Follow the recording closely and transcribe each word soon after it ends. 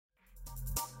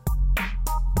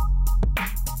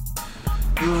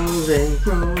Rolling.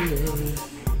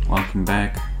 Welcome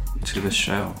back to the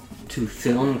show. To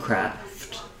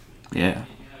Filmcraft. Yeah.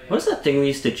 What was that thing we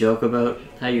used to joke about?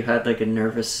 How you had like a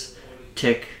nervous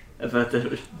tick about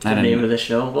the name of the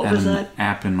show? What was that? An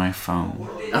app in my phone.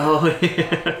 Oh,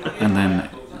 yeah. And then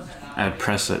I'd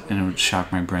press it and it would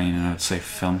shock my brain and I would say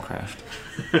Filmcraft.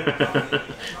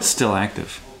 Still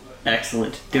active.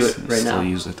 Excellent. Do it right now. Still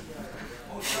use it.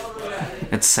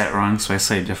 It's set wrong, so I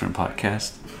say a different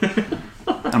podcast.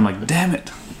 I'm like, damn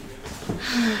it.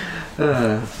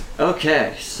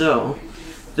 Okay, so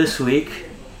this week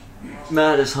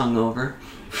Matt is hungover,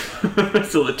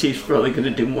 so Latif's probably going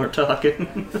to do more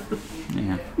talking.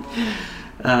 Yeah.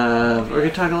 We're going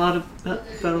to talk about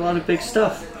a lot of big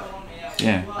stuff.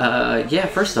 Yeah.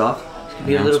 First off, it's going to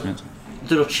be a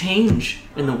little change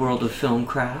in the world of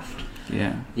Filmcraft.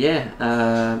 Yeah.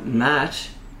 Yeah, Matt,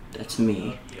 that's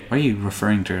me. Why are you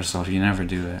referring to yourself? You never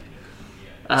do that.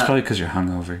 It's probably because you're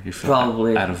hungover. You feel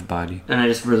probably out of body. And I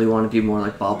just really want to be more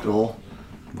like Bob Dole.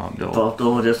 Bob Dole. Bob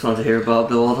Dole, I just want to hear Bob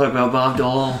Dole. Talk about Bob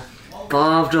Dole.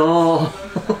 Bob Dole.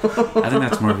 I think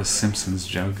that's more of a Simpsons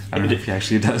joke. I don't know if he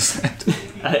actually does that.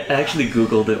 I actually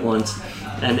Googled it once,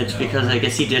 and it's because I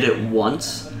guess he did it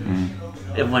once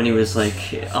when he was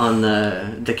like on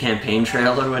the campaign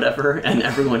trail or whatever, and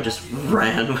everyone just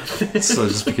ran with it. So it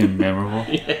just became memorable.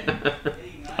 Yeah.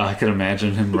 I could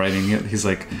imagine him writing it. He's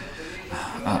like,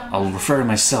 I'll refer to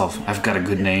myself. I've got a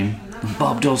good name.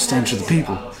 Bob Dole stands for the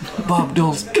people. Bob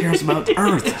Dole cares about the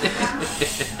earth.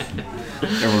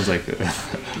 Everyone's like,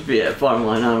 Yeah, bottom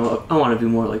line, I want to be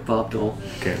more like Bob Dole.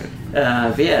 okay.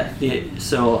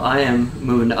 So I am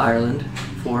moving to Ireland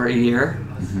for a year,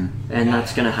 and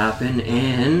that's going to happen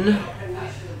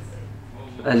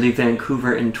I leave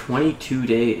Vancouver in 22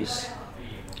 days.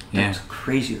 Yeah. That's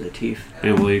crazy, Latif.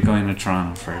 Well, you're going to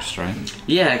Toronto first, right?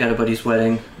 Yeah, I got a buddy's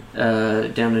wedding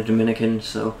down in Dominican,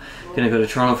 so gonna go to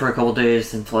Toronto for a couple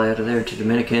days, then fly out of there to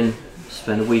Dominican,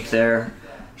 spend a week there,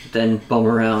 then bum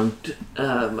around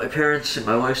my parents and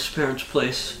my wife's parents'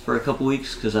 place for a couple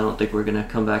weeks, because I don't think we're gonna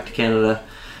come back to Canada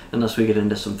unless we get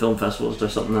into some film festivals or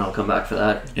something. Then I'll come back for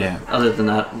that. Yeah. Other than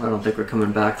that, I don't think we're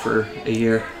coming back for a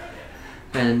year.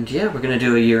 And yeah, we're gonna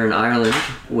do a year in Ireland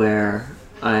where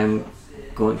I'm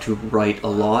going to write a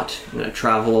lot. I'm going to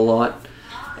travel a lot,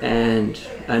 and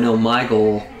I know my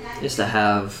goal is to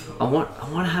have I want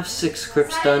to have 6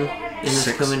 scripts done in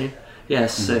this coming year. Yeah,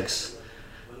 6.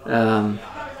 I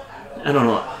don't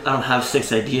know. I don't have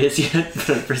 6 ideas yet,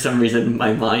 but for some reason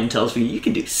my mind tells me you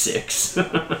can do 6. Do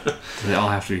they all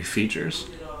have to be features?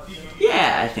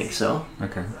 Yeah, I think so.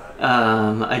 Okay.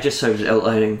 I just started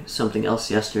outlining something else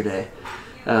yesterday,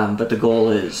 but the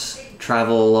goal is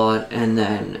travel a lot, and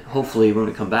then hopefully when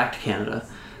we come back to Canada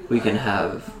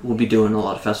we'll be doing a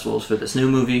lot of festivals for this new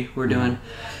movie we're doing,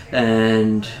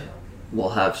 and we'll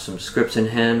have some scripts in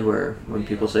hand where when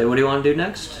people say, what do you want to do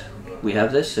next, we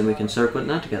have this and we can start putting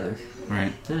that together.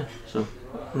 Right. Yeah, so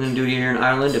I'm going to do a year in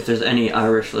Ireland. If there's any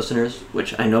Irish listeners,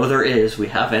 which I know there is, we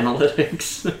have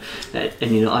analytics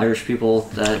and Irish people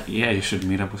that... Yeah, you should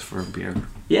meet up with for a beer.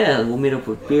 Yeah, we'll meet up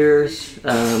with beers.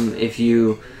 If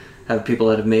you have people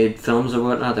that have made films or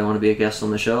whatnot, they want to be a guest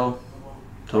on the show,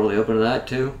 totally open to that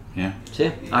too. Yeah. So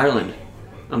yeah, Ireland,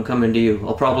 I'm coming to you.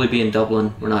 I'll probably be in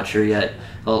Dublin. We're not sure yet.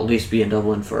 I'll at least be in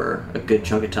Dublin for a good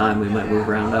chunk of time. We might move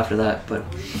around after that, but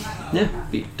yeah,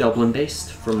 be Dublin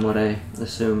based from what I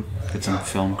assume. Get some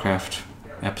Filmcraft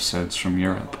episodes from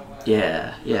Europe.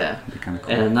 Yeah. That'd be kind of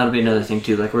cool. And that'll be another thing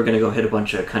too. Like, we're gonna go hit a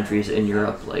bunch of countries in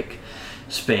Europe, like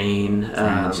Spain,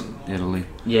 France, Italy.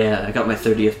 Yeah, I got my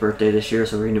 30th birthday this year,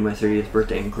 so we're gonna do my 30th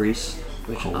birthday in Greece,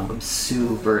 which Cool. I'm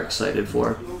super excited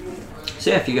for. So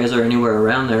yeah, if you guys are anywhere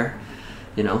around there,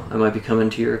 I might be coming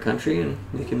to your country and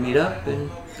we can meet up and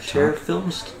share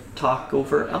films, talk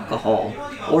over alcohol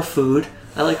or food.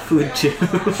 I like food too.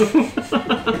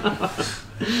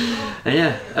 And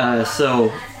yeah,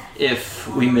 so if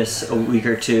we miss a week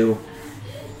or two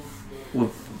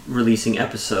with releasing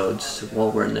episodes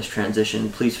while we're in this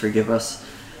transition, please forgive us.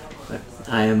 But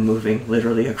I am moving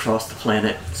literally across the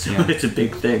planet, so Yeah. It's a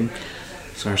big thing.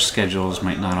 So our schedules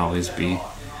might not always be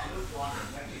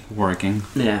working.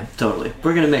 Yeah, totally.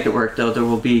 We're gonna make it work though. There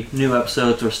will be new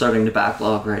episodes. We're starting to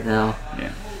backlog right now.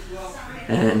 Yeah.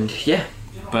 And yeah.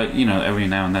 But, every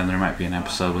now and then there might be an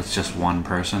episode with just one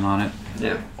person on it.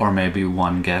 Yeah. Or maybe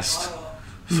one guest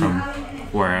from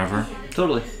wherever.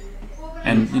 Totally.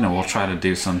 And, we'll try to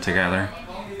do some together,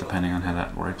 depending on how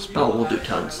that works. But, Oh, we'll do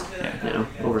tons. Yeah.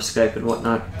 Over Skype and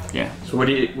whatnot. yeah. So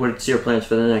what's your plans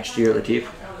for the next year, Latif?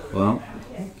 Well,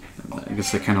 I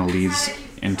guess that kind of leads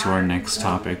into our next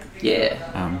topic.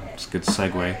 Yeah. It's a good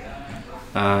segue.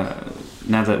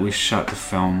 now that we shot the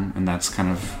film and that's kind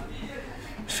of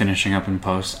finishing up in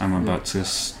post, I'm about to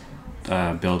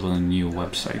build a new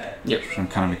website, Yep. which I'm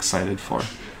kind of excited for.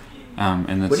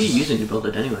 And What are you using to build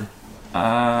it anyway?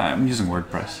 I'm using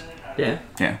WordPress. Yeah.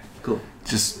 Yeah. Cool.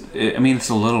 I mean, it's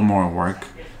a little more work,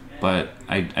 but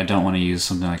I don't want to use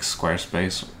something like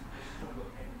Squarespace.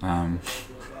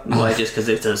 Why? Just because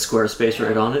it's a Squarespace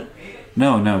right on it?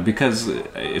 No, because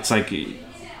it's like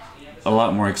a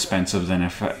lot more expensive than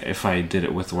if I did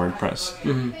it with WordPress.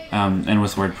 Mm-hmm. And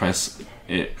with WordPress,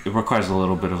 it requires a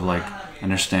little bit of like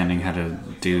understanding how to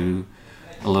do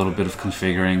a little bit of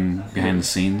configuring behind the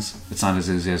scenes. It's not as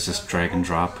easy as just drag and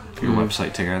drop your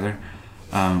website together.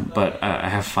 But I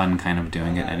have fun kind of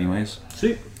doing it anyways.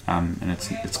 Sweet. And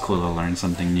it's cool to learn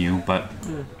something new. But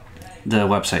the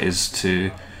website is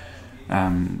to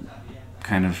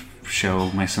kind of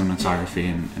show my cinematography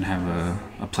and have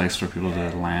a place for people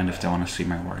to land if they want to see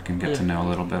my work and get to know a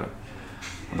little bit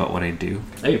about what I do.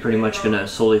 Are you pretty much going to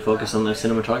solely focus on the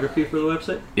cinematography for the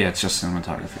website? Yeah, it's just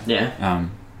cinematography. Yeah.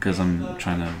 Because I'm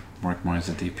trying to work more as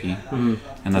a DP. Mm-hmm.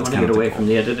 And that's want to kind get of away goal. from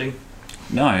the editing?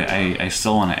 No, I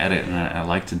still want to edit and I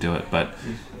like to do it, but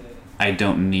I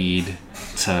don't need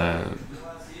to,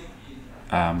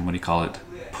 what do you call it,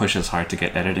 push as hard to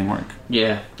get editing work.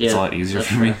 Yeah. It's a lot easier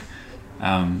That's for me.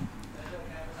 fair.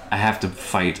 I have to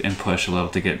fight and push a little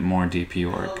to get more DP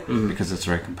work because it's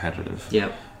very competitive.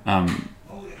 Yeah.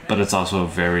 But it's also a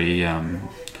very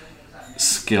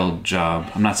skilled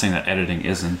job. I'm not saying that editing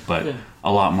isn't, but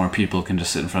a lot more people can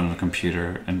just sit in front of a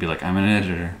computer and be like, I'm an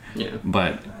editor. Yeah.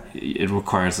 But it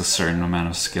requires a certain amount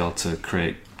of skill to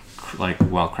create like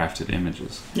well-crafted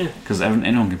images. Yeah. Because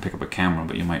anyone can pick up a camera,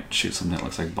 but you might shoot something that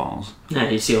looks like balls. Yeah,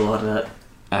 you see a lot of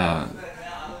that.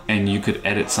 And you could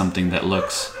edit something that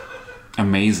looks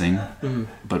amazing,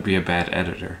 but be a bad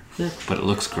editor. Yeah. But it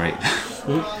looks great.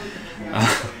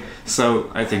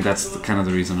 So I think that's kind of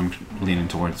the reason I'm leaning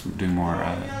towards doing more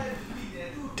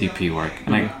DP work,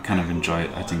 and I kind of enjoy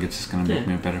it. I think it's just going to make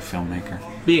me a better filmmaker.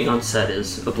 Being on set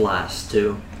is a blast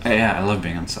too. Yeah, I love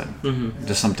being on set.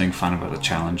 There's something fun about the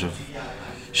challenge of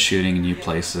shooting in new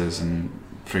places and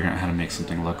figuring out how to make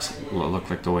something look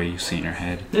like the way you see it in your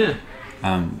head. Yeah.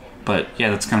 But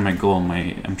yeah, that's kind of my goal.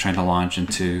 I'm trying to launch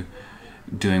into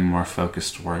doing more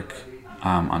focused work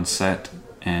on set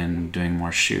and doing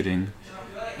more shooting.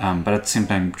 But at the same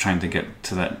time, trying to get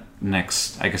to that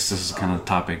next, I guess this is kind of the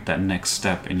topic, that next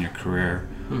step in your career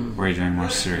where you're doing more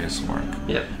serious work.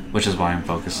 Yep. Which is why I'm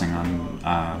focusing on,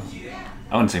 I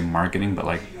wouldn't say marketing, but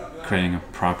like creating a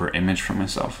proper image for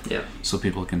myself. Yep. So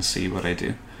people can see what I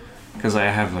do. Because I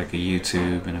have like a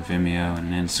YouTube and a Vimeo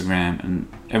and an Instagram, and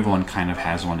everyone kind of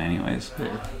has one anyways.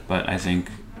 Yeah. But I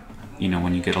think,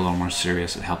 when you get a little more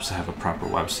serious, it helps to have a proper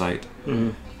website.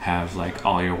 Have like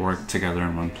all your work together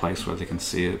in one place where they can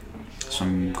see it. So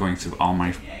I'm going through all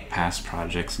my past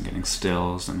projects and getting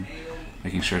stills and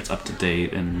making sure it's up to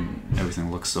date and everything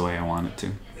looks the way I want it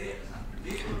to.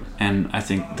 And I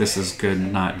think this is good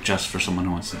not just for someone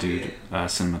who wants to do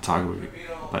cinematography,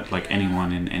 but like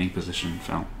anyone in any position in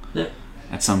film. Yeah.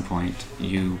 At some point,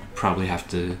 you probably have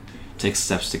to take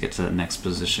steps to get to the next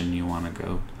position you want to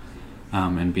go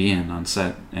and be in on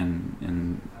set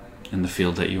and in the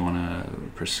field that you want to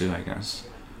pursue, I guess.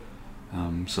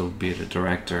 So be it a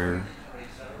director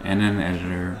and an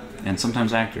editor, and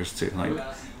sometimes actors too. Like,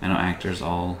 I know actors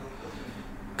all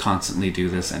constantly do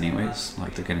this anyways.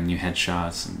 Like, they're getting new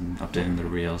headshots and updating their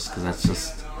reels because that's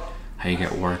just how you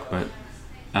get work. But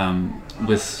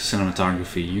with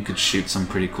cinematography, you could shoot some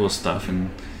pretty cool stuff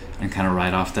and kind of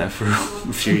ride off that for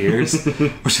a few years,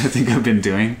 which I think I've been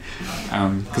doing.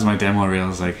 Because my demo reel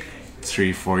is like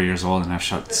 3-4 years old, and I've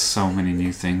shot so many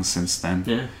new things since then.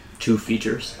 Yeah. 2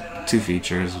 features. 2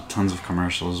 features, tons of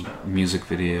commercials, music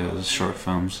videos, short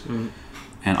films,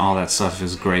 and all that stuff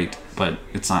is great, but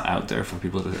it's not out there for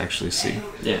people to actually see.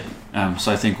 Yeah.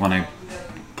 So I think when I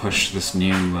push this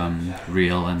new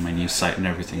reel and my new site and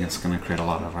everything, it's going to create a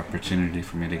lot of opportunity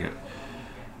for me to get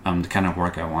the kind of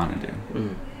work I want to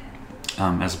do,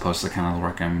 as opposed to the kind of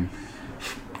work I'm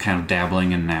kind of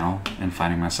dabbling in now and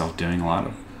finding myself doing a lot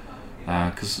of.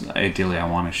 Because ideally I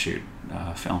want to shoot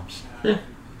films. Yeah.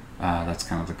 That's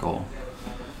kind of the goal.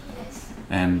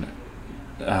 And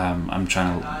I'm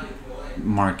trying to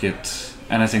market,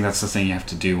 and I think that's the thing you have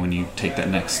to do when you take that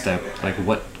next step. Like,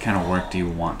 what kind of work do you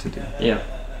want to do? Yeah.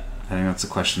 I think that's a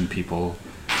question people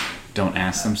don't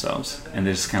ask themselves, and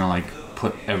they just kind of like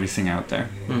put everything out there.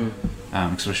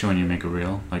 Especially when you make a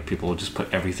reel, like, people will just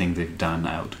put everything they've done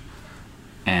out,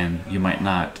 and you might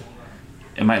not.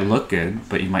 It might look good,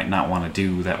 but you might not want to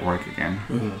do that work again.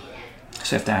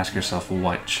 So you have to ask yourself,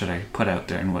 what should I put out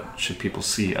there and what should people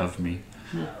see of me?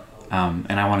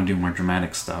 And I want to do more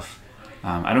dramatic stuff.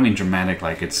 I don't mean dramatic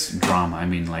like it's drama. I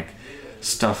mean like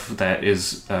stuff that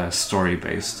is story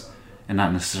based and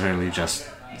not necessarily just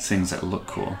things that look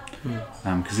cool.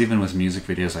 Because even with music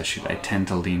videos I tend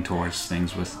to lean towards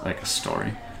things with like a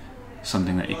story,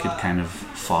 something that you could kind of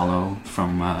follow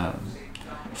from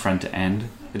front to end.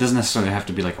 It doesn't necessarily have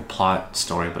to be like a plot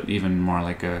story, but even more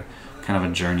like a kind of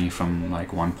a journey from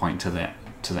like one point to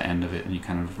the end of it, and you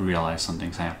kind of realize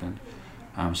something's happened.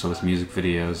 So with music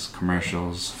videos,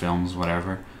 commercials, films,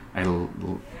 whatever, I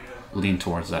lean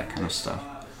towards that kind of stuff.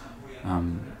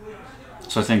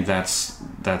 So I think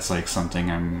that's like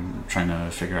something I'm trying to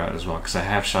figure out as well, because I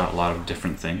have shot a lot of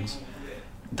different things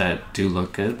that do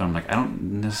look good, but I'm like, I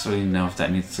don't necessarily know if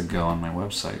that needs to go on my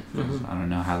website. I don't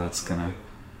know how that's gonna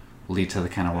lead to the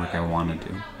kind of work I want to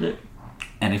do. Yeah.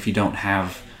 And if you don't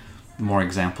have more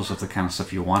examples of the kind of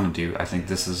stuff you want to do, I think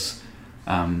this is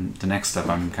the next step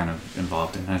I'm kind of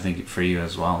involved in. I think for you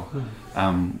as well.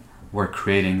 We're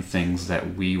creating things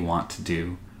that we want to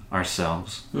do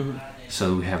ourselves,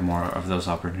 so we have more of those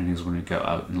opportunities when we go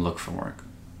out and look for work.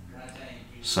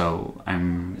 So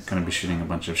I'm going to be shooting a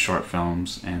bunch of short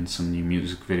films and some new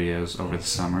music videos over the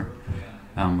summer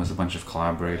with a bunch of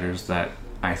collaborators that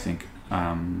I think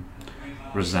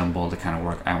resemble the kind of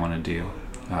work I want to do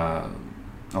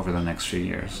over the next few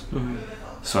years.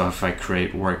 So if I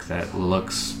create work that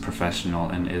looks professional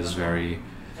and is very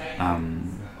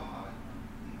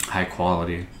high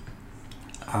quality,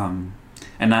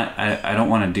 and I don't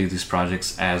want to do these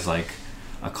projects as like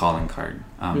a calling card.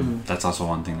 That's also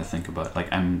one thing to think about.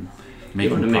 Like I'm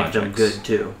making you want to projects. make them good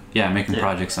too. Yeah, making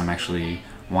projects I'm actually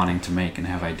wanting to make and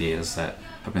have ideas that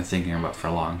I've been thinking about for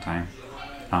a long time.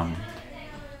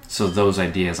 So those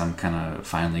ideas I'm kind of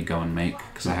finally go and make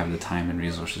because I have the time and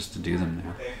resources to do them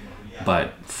now.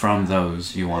 But from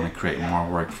those, you want to create more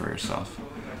work for yourself.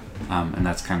 And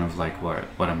that's kind of like what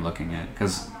I'm looking at.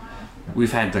 Because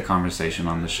we've had the conversation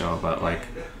on the show about like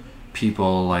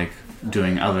people like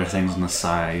doing other things on the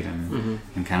side and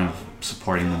kind of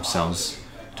supporting themselves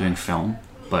doing film.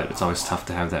 But it's always tough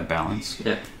to have that balance.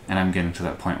 Yeah. And I'm getting to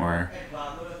that point where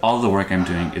all the work I'm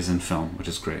doing is in film, which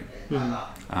is great.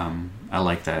 I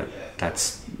like that.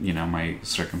 That's, my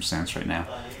circumstance right now.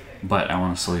 But I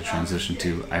want to slowly transition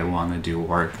to I want to do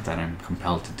work that I'm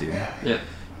compelled to do. Yeah.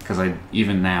 Because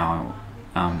even now,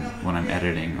 when I'm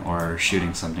editing or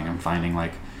shooting something, I'm finding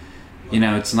like,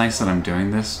 it's nice that I'm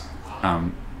doing this,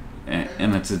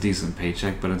 and it's a decent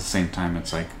paycheck. But at the same time,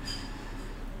 it's like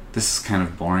this is kind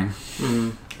of boring,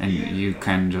 and you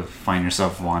kind of find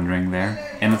yourself wandering there.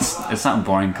 And it's not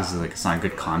boring because like it's not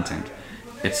good content.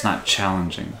 It's not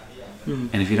challenging.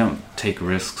 And if you don't take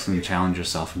risks and challenge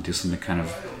yourself and do something kind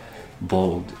of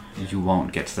bold, you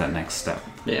won't get to that next step.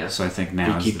 Yeah. So I think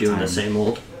now is keep the doing time. the same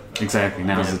old. Exactly.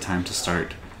 Now is the time to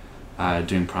start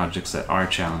doing projects that are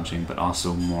challenging but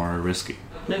also more risky.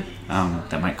 Yeah.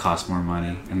 That might cost more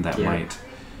money and that might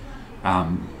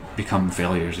become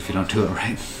failures if you don't do it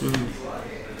right.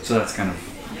 So that's kind of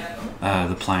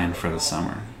the plan for the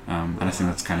summer. And I think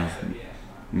that's kind of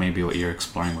maybe what you're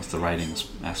exploring with the writing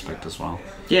aspect as well.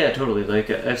 Yeah, totally. Like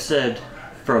I've said,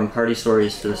 from Party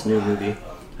Stories to this new movie,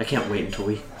 I can't wait until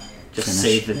we just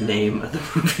say the name of the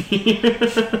movie.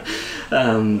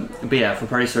 But yeah, from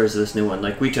Party Stories to this new one,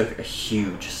 like we took a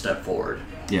huge step forward.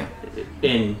 Yeah.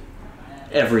 In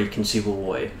every conceivable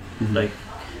way. Like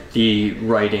the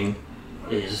writing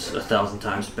is 1,000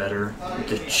 times better.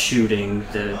 The shooting,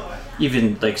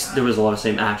 even like there was a lot of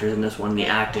same actors in this one. The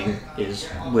acting is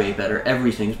way better.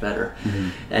 Everything's better,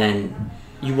 and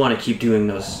you want to keep doing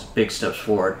those big steps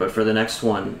forward. But for the next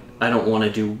one, I don't want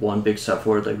to do one big step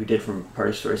forward like we did from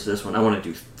Party Stories to this one. I want to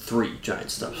do 3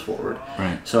 giant steps forward.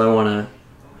 Right. So I want to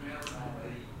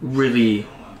really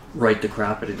write the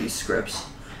crap out of these scripts,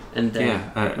 and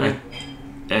then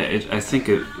I think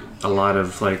a lot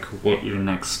of like what your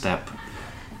next step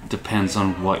depends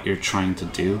on what you're trying to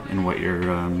do and what you're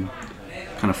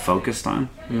kind of focused on.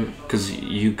 Because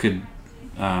you could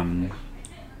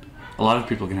a lot of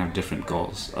people can have different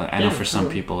goals. I know for some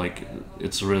people like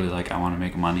it's really like I want to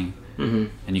make money, and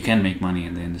you can make money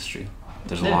in the industry.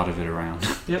 There's a lot of it around.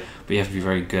 But you have to be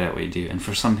very good at what you do. And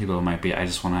for some people it might be I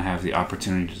just want to have the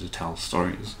opportunity to tell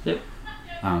stories,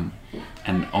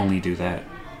 and only do that.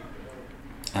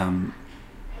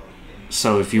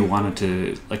 So if you wanted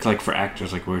to like for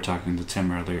actors, like we were talking to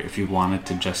Tim earlier, if you wanted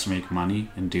to just make money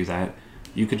and do that,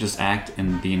 you could just act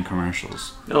and be in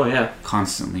commercials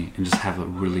constantly and just have a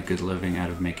really good living out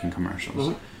of making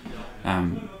commercials.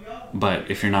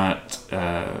 But if you're not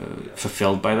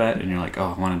fulfilled by that and you're like,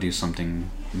 oh, I want to do something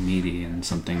meaty and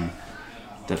something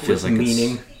that feels like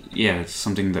meaning. it's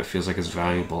something that feels like it's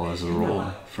valuable as a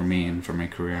role for me and for my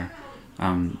career.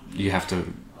 You have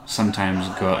to sometimes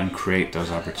go out and create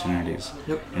those opportunities.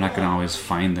 Yep. You're not going to always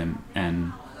find them,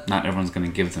 and not everyone's going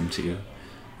to give them to you.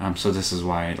 So this is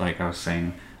why, like I was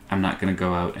saying, I'm not going to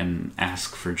go out and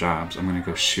ask for jobs. I'm going to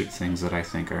go shoot things that I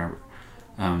think are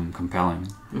compelling,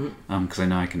 because I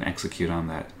know I can execute on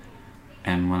that.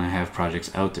 And when I have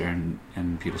projects out there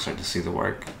and people start to see the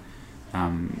work,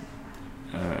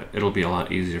 it'll be a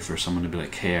lot easier for someone to be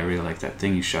like, hey, I really like that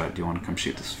thing you shot. Do you want to come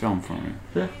shoot this film for me?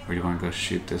 Yeah. Or do you want to go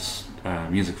shoot this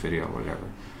music video or whatever?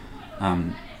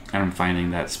 And I'm finding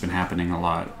that's been happening a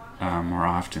lot more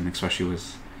often, especially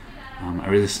with...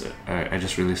 I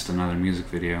just released another music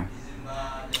video,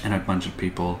 and a bunch of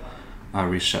people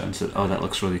reached out and said, oh, that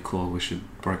looks really cool, we should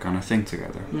work on a thing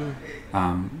together.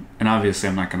 And obviously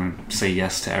I'm not going to say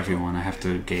yes to everyone. I have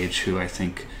to gauge who I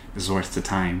think is worth the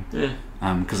time,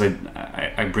 because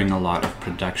I bring a lot of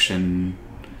production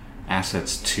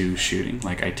assets to shooting.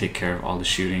 Like, I take care of all the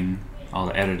shooting, all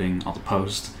the editing, all the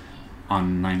post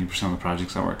on 90% of the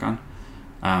projects I work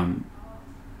on.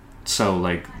 So,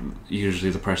 like,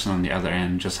 usually the person on the other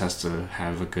end just has to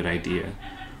have a good idea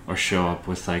or show up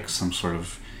with, like, some sort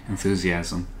of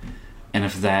enthusiasm. And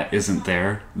if that isn't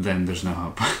there, then there's no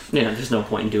hope. Yeah, there's no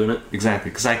point in doing it. Exactly,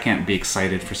 because I can't be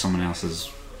excited for someone else's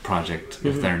project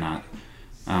if they're not.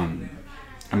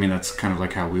 I mean, that's kind of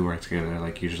like how we work together.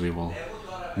 Like, usually we'll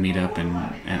meet up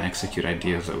and execute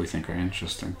ideas that we think are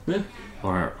interesting. Yeah.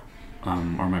 Or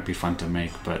might be fun to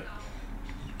make, but...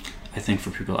 I think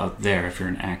for people out there, if you're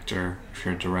an actor, if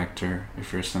you're a director,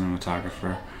 if you're a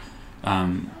cinematographer,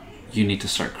 you need to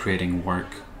start creating work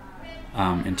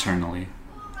internally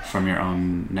from your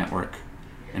own network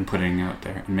and putting it out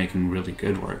there and making really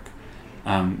good work.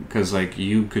 Because like,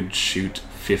 you could shoot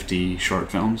 50 short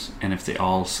films, and if they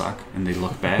all suck and they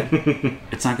look bad,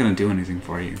 it's not going to do anything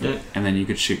for you. Yeah. And then you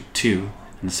could shoot 2,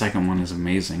 and the second one is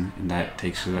amazing, and that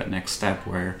takes you to that next step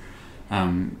where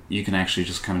you can actually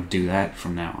just kind of do that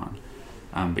from now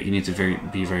on. But you need to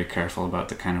be very careful about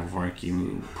the kind of work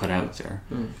you put out there.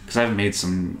 Because I've made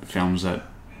some films that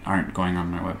aren't going on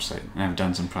my website, and I've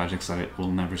done some projects that it will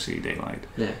never see daylight.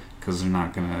 Yeah. Because they're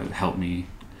not going to help me.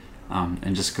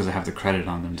 And just because I have the credit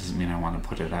on them doesn't mean I want to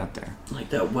put it out there. Like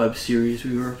that web series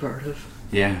we were a part of.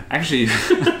 Yeah, actually,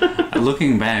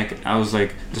 looking back, I was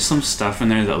like, there's some stuff in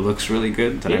there that looks really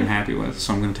good that I'm happy with,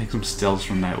 so I'm going to take some stills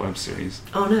from that web series.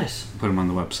 Oh, nice. Put them on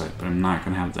the website, but I'm not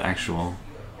going to have the actual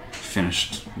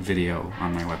finished video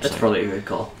on my website. That's probably a good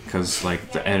call. Because,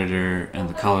 like, the editor and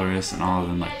the colorist and all of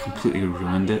them, like, completely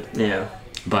ruined it. Yeah.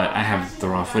 But I have the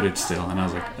raw footage still, and I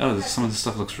was like, oh, some of this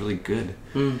stuff looks really good.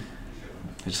 I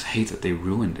just hate that they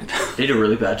ruined it. They did a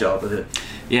really bad job with it.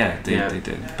 Yeah, they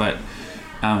did. But...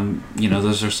 you know,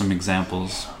 those are some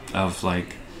examples of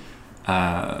like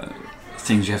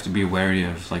things you have to be wary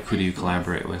of. Like, who do you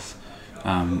collaborate with,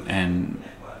 and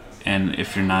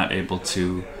if you're not able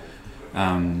to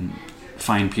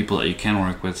find people that you can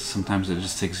work with, sometimes it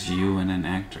just takes you and an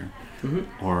actor,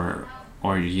 or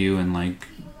you and like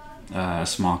a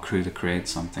small crew to create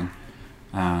something.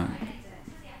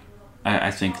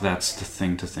 I think that's the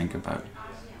thing to think about.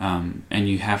 And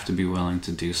you have to be willing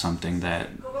to do something that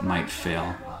might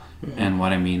fail. And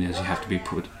what I mean is you have to be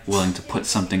willing to put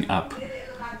something up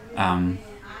to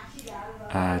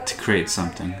create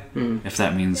something. If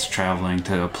that means traveling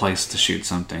to a place to shoot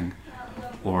something,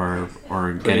 or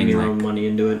getting your like, own money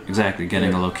into it. Exactly,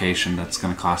 getting a location that's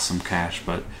going to cost some cash,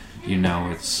 but you know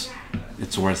it's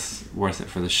worth it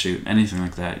for the shoot. Anything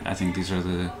like that. I think these are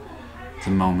the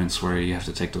moments where you have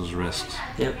to take those risks.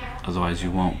 Yep. Otherwise,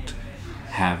 you won't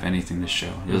have anything to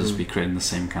show. You'll just be creating the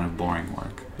same kind of boring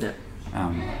work. Yeah.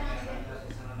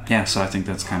 So I think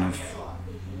that's kind of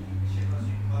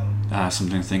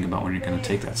something to think about when you're going to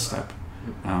take that step.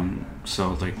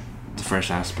 So like the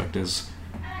first aspect is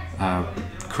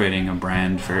creating a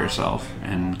brand for yourself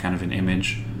and kind of an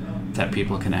image that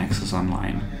people can access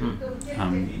online.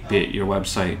 Be it your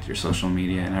website, your social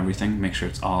media, and everything. Make sure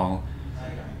it's all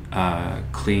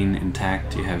clean,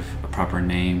 intact. You have a proper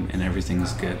name and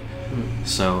everything's good.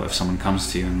 So if someone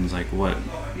comes to you and is like,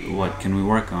 what can we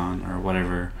work on, or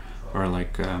whatever, or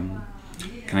like, can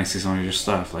I see some of your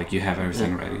stuff? Like, you have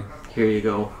everything ready. Here you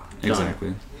go. Done.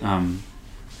 Exactly.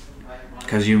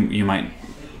 Because you might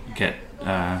get.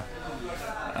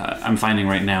 I'm finding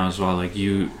right now as well. Like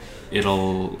it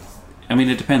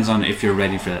depends on if you're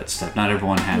ready for that step. Not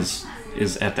everyone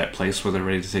is at that place where they're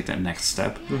ready to take that next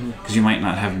step, because you might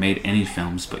not have made any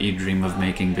films, but you dream of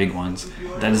making big ones.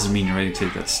 That doesn't mean you're ready to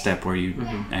take that step where you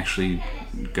actually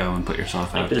go and put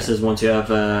yourself out this there. is once you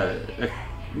have a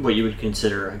what you would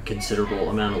consider a considerable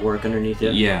amount of work underneath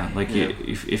you. Yeah, like Yeah.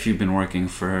 if you've been working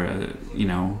for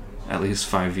at least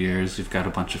 5 years, you've got a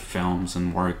bunch of films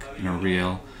and work in a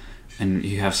reel, and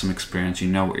you have some experience, you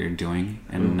know what you're doing,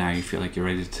 and now you feel like you're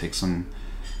ready to take some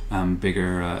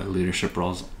bigger leadership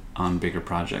roles on bigger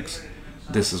projects.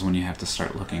 This is when you have to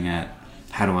start looking at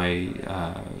how do I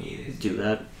Do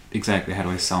that. exactly how do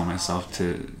I sell myself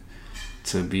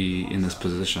to be in this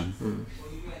position.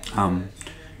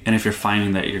 And if you're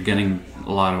finding that you're getting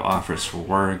a lot of offers for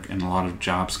work and a lot of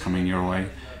jobs coming your way,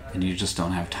 and you just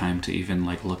don't have time to even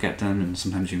like look at them, and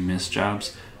sometimes you miss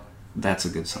jobs, that's a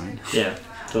good sign. Yeah,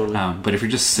 totally. But if you're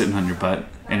just sitting on your butt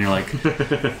and you're like,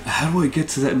 how do I get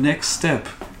to that next step?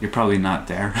 You're probably not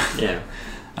there. Yeah.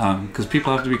 Because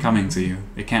people have to be coming to you.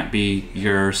 It can't be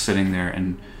you're sitting there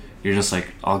and you're just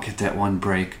like, I'll get that one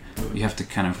break. You have to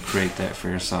kind of create that for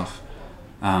yourself.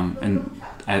 And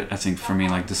I think for me,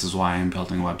 like, this is why I'm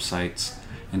building websites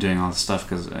and doing all this stuff,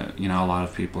 because a lot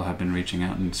of people have been reaching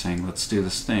out and saying, let's do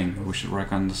this thing, we should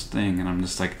work on this thing, and I'm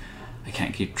just like, I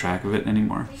can't keep track of it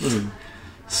anymore.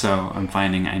 So I'm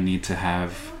finding I need to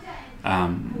have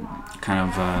kind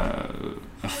of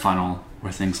a funnel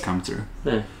where things come through.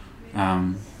 Yeah.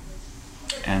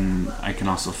 And I can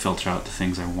also filter out the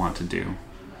things I want to do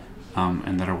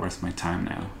and that are worth my time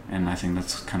now, and I think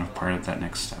that's kind of part of that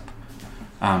next step.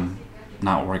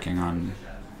 Not working on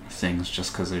things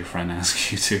just because your friend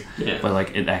asks you to, Yeah. but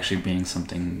like it actually being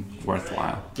something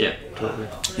worthwhile. Yeah, totally.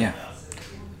 Yeah.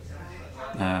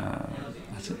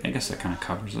 I guess that kind of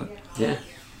covers it. Yeah.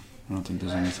 I don't think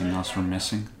there's anything else we're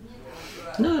missing.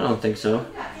 No, I don't think so.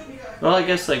 Well, I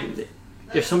guess, like,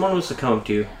 if someone was to come up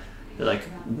to you, they're like,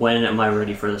 when am I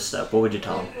ready for this step? What would you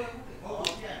tell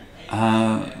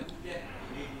them?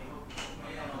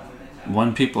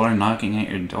 When people are knocking at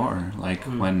your door, like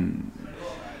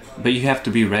but you have to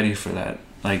be ready for that.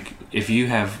 Like, if you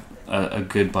have a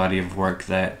good body of work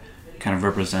that kind of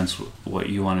represents what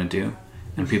you want to do,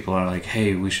 and people are like,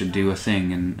 hey, we should do a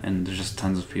thing, and there's just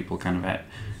tons of people kind of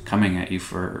coming at you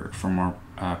for more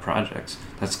projects,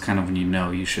 that's kind of when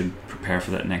you should prepare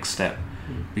for that next step,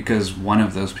 because one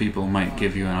of those people might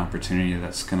give you an opportunity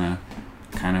that's gonna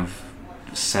kind of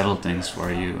settle things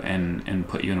for you and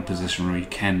put you in a position where you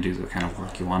can do the kind of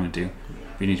work you want to do.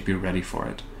 You need to be ready for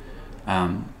it.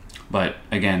 But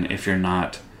again, if you're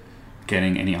not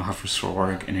getting any offers for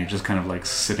work and you're just kind of like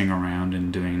sitting around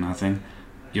and doing nothing,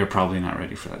 you're probably not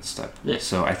ready for that step. Yeah.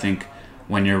 So I think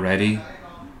when you're ready,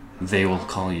 they will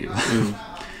call you.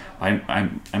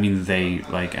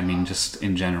 Just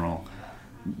in general,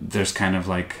 there's kind of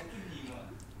like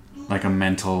a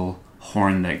mental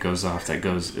horn that goes off that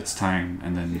goes, it's time,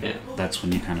 and then that's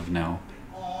when you kind of know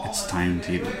it's time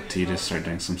to you to start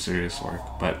doing some serious work.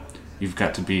 But you've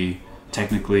got to be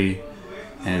technically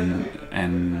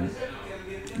and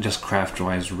just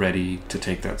craft-wise ready to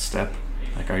take that step.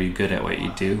 Like, are you good at what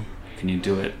you do? Can you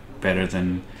do it better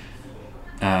than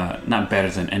not better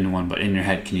than anyone, but in your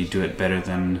head, can you do it better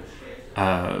than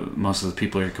most of the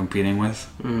people you're competing with,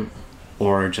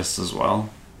 or just as well?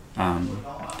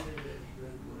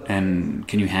 And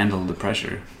can you handle the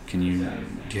pressure? Do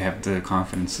you have the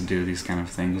confidence to do these kind of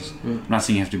things? I'm not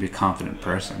saying you have to be a confident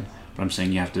person, but I'm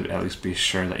saying you have to at least be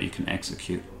sure that you can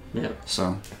execute. Yeah.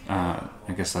 So I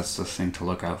guess that's the thing to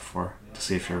look out for, to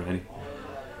see if you're ready.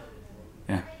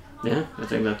 Yeah. Yeah, I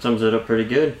think that sums it up pretty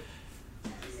good.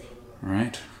 All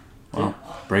right. Well,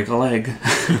 break a leg.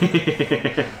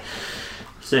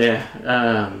 So yeah,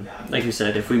 like we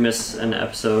said, if we miss an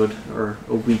episode or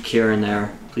a week here and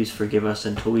there, please forgive us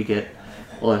until we get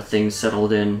all our things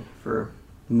settled in for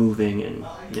moving and,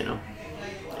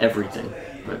 everything.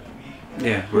 But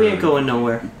Yeah. we ain't going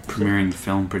nowhere. Premiering the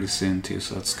film pretty soon too,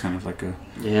 so it's kind of like a...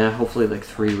 Yeah, hopefully like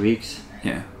 3 weeks.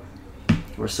 Yeah.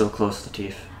 We're so close,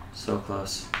 Latif. So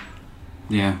close.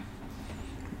 Yeah.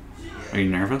 Are you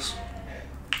nervous?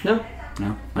 No.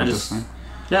 No? I Not just... this time?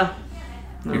 Yeah.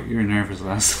 No. You were nervous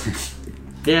last time.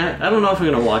 Yeah, I don't know if I'm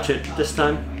going to watch it this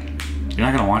time. You're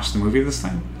not going to watch the movie this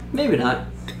time? Maybe not.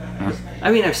 No?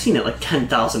 I mean, I've seen it like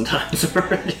 10,000 times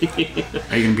already.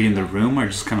 Are you going to be in the room or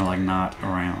just kind of like not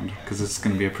around? Because it's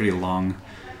going to be a pretty long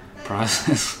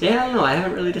process. Yeah, I don't know. I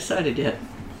haven't really decided yet.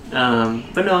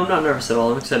 But no, I'm not nervous at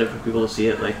all. I'm excited for people to see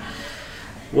it. Like,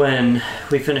 when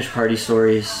we finished Party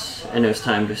Stories and it was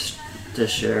time to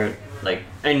share it, like,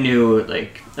 I knew,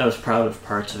 like, I was proud of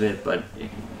parts of it, but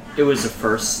it was the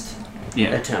first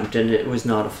attempt, and it was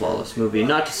not a flawless movie.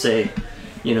 Not to say,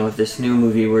 this new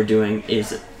movie we're doing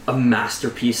is a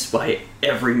masterpiece by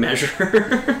every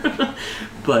measure,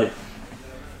 but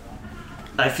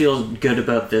I feel good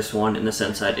about this one in the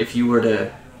sense that if you were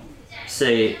to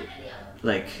say,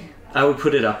 like, I would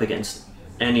put it up against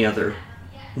any other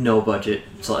no budget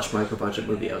 / micro budget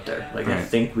movie out there. Like, Right. I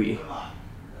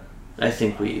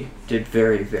think we did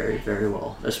very, very, very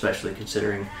well, especially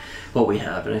considering what we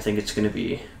have, and I think it's going to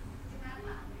be.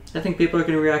 I think people are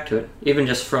going to react to it, even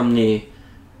just from the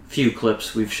few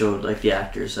clips we've showed, like the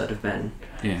actors that have been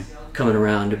Yeah. coming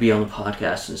around to be on the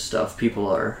podcast and stuff. People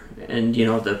are, and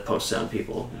the post sound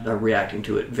people are reacting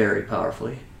to it very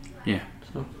powerfully. Yeah.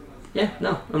 So, yeah,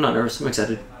 no, I'm not nervous. I'm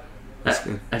excited. That's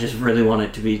good. I just really want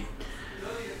it to be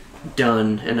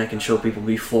done, and I can show people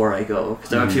before I go,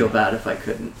 because I would feel bad if I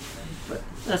couldn't. But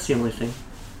that's the only thing.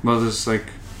 Well, there's like,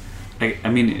 I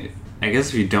mean, I guess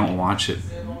if you don't watch it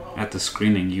at the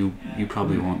screening, you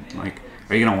probably won't like.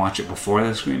 Are you gonna watch it before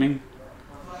the screening?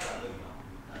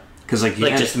 Because like,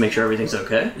 Just to make sure everything's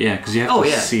okay. yeah, because you have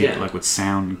to see it like with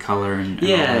sound and color and all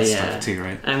that stuff too,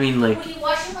 right? I mean, like,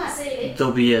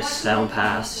 there'll be a sound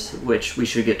pass, which we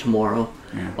should get tomorrow.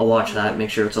 Yeah. I'll watch that, make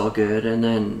sure it's all good, and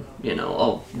then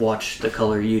I'll watch the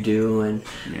color you do, and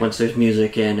once there's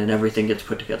music in and everything gets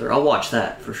put together, I'll watch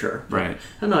that for sure. But Right.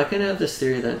 I don't know. I kind of have this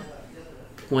theory that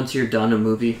once you're done a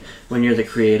movie, when you're the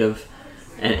creative,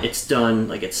 and it's done,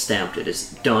 like it's stamped, it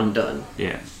is done.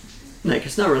 Yeah. Like,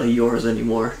 it's not really yours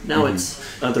anymore. Now it's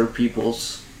other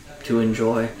people's to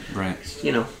enjoy. Right.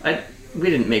 We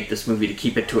didn't make this movie to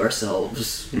keep it to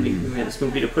ourselves. We made this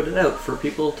movie to put it out for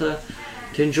people to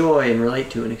enjoy and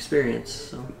relate to and experience.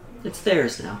 So it's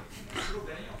theirs now.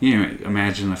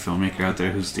 Imagine a filmmaker out there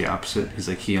who's the opposite. He's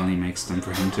like, he only makes them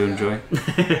for him to enjoy.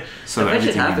 So I bet it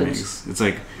everything he happens. makes, it's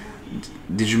like,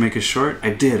 did you make a short?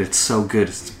 I did. It's so good.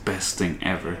 It's the best thing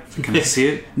ever. Can I see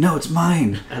it? No, it's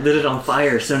mine. I lit it on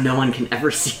fire so no one can ever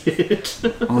see it.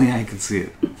 Only I can see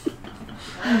it.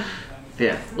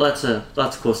 Yeah, lots of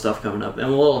cool stuff coming up,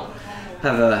 and we'll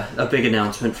have a big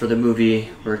announcement for the movie.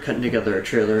 We're cutting together a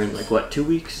trailer in 2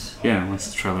 weeks. Yeah, once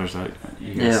the trailer's out,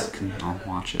 you guys can all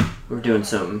watch it. We're doing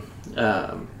some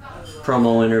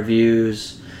promo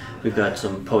interviews. We've got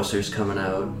some posters coming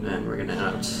out, and we're gonna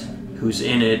announce who's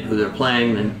in it, who they're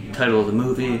playing, and title of the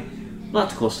movie.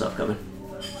 Lots of cool stuff coming.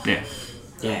 Yeah.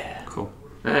 Yeah. Cool.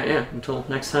 Alright, yeah. Until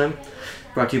next time.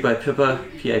 Brought to you by Pippa,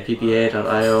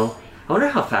 PIPPA.io. I wonder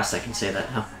how fast I can say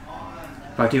that now.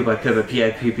 Brought to you by Pippa,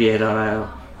 PIPPA.io.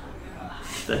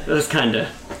 That was kind of...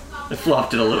 I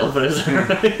flopped it a little, but it's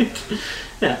alright.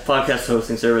 Yeah, podcast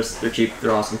hosting service. They're cheap.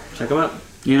 They're awesome. Check them out.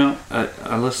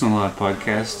 I listen to a lot of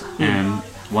podcasts, and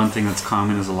one thing that's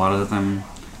common is a lot of them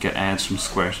get ads from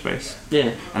Squarespace.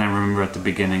 Yeah. And I remember at the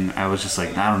beginning, I was just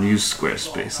like, I don't use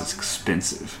Squarespace. It's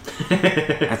expensive.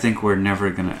 I think we're never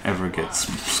going to ever get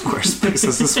Squarespace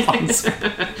as a sponsor.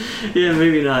 Yeah,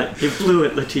 maybe not. You blew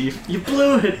it, Latif. You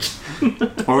blew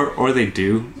it. Or they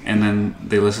do, and then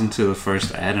they listen to the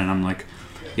first ad, and I'm like,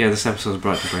 yeah, this episode is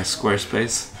brought to you by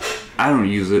Squarespace. I don't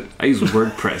use it. I use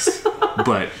WordPress.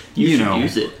 But, you should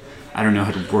use it. I don't know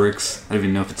how it works. I don't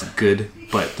even know if it's good,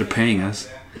 but they're paying us.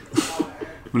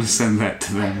 I'm going to send that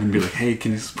to them and be like, hey,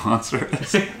 can you sponsor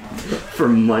us? For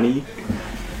money.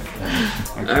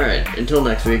 Alright, until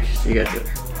next week. See you guys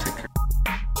later.